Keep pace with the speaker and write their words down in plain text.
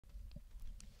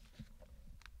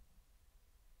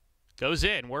Goes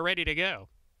in. We're ready to go.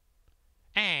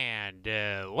 And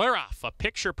we're off. A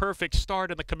picture-perfect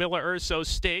start in the Camilla Urso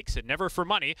Stakes, and Never for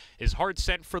Money is hard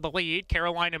sent for the lead.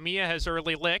 Carolina Mia has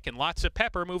early lick, and Lots of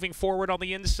Pepper moving forward on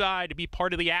the inside to be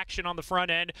part of the action on the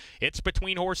front end. It's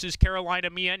between horses Carolina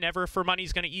Mia. Never for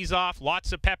Money's going to ease off.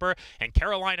 Lots of Pepper and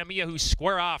Carolina Mia, who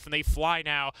square off, and they fly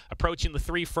now, approaching the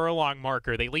 3-furlong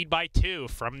marker. They lead by 2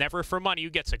 from Never for Money, who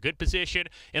gets a good position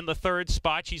in the 3rd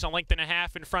spot. She's a length and a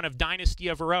half in front of Dynasty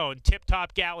of Her Own. Tip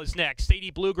Top Gal is next. Sadie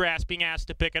Bluegrass being asked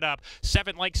to pick it up.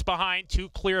 7 lengths behind, 2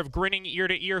 clear of Grinning Ear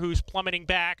to Ear, who's plummeting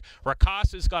back.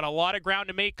 Racasa's got a lot of ground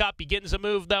to make up. Begins a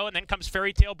move, though, and then comes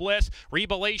Fairy Tale Bliss.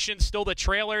 Revelation still the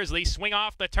trailers. They swing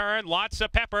off the turn. Lots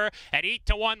of Pepper at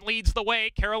 8-1 leads the way.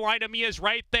 Carolina Mia's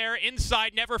right there.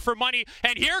 Inside, Never for Money.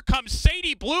 And here comes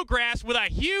Sadie Bluegrass with a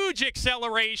huge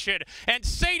acceleration. And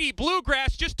Sadie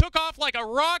Bluegrass just took off like a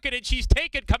rocket, and she's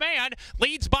taken command.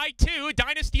 Leads by 2.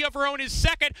 Dynasty of Her Own is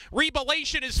second.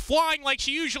 Revelation is flying like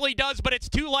she usually does, but it's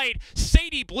too late.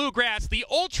 Sadie Bluegrass, the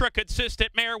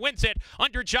ultra-consistent mare, wins it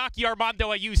under Jockey Armando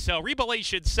Ayuso.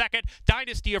 Revelation second,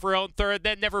 Dynasty of Her Own third,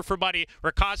 then Never for Money.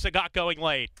 Ricasa got going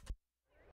late.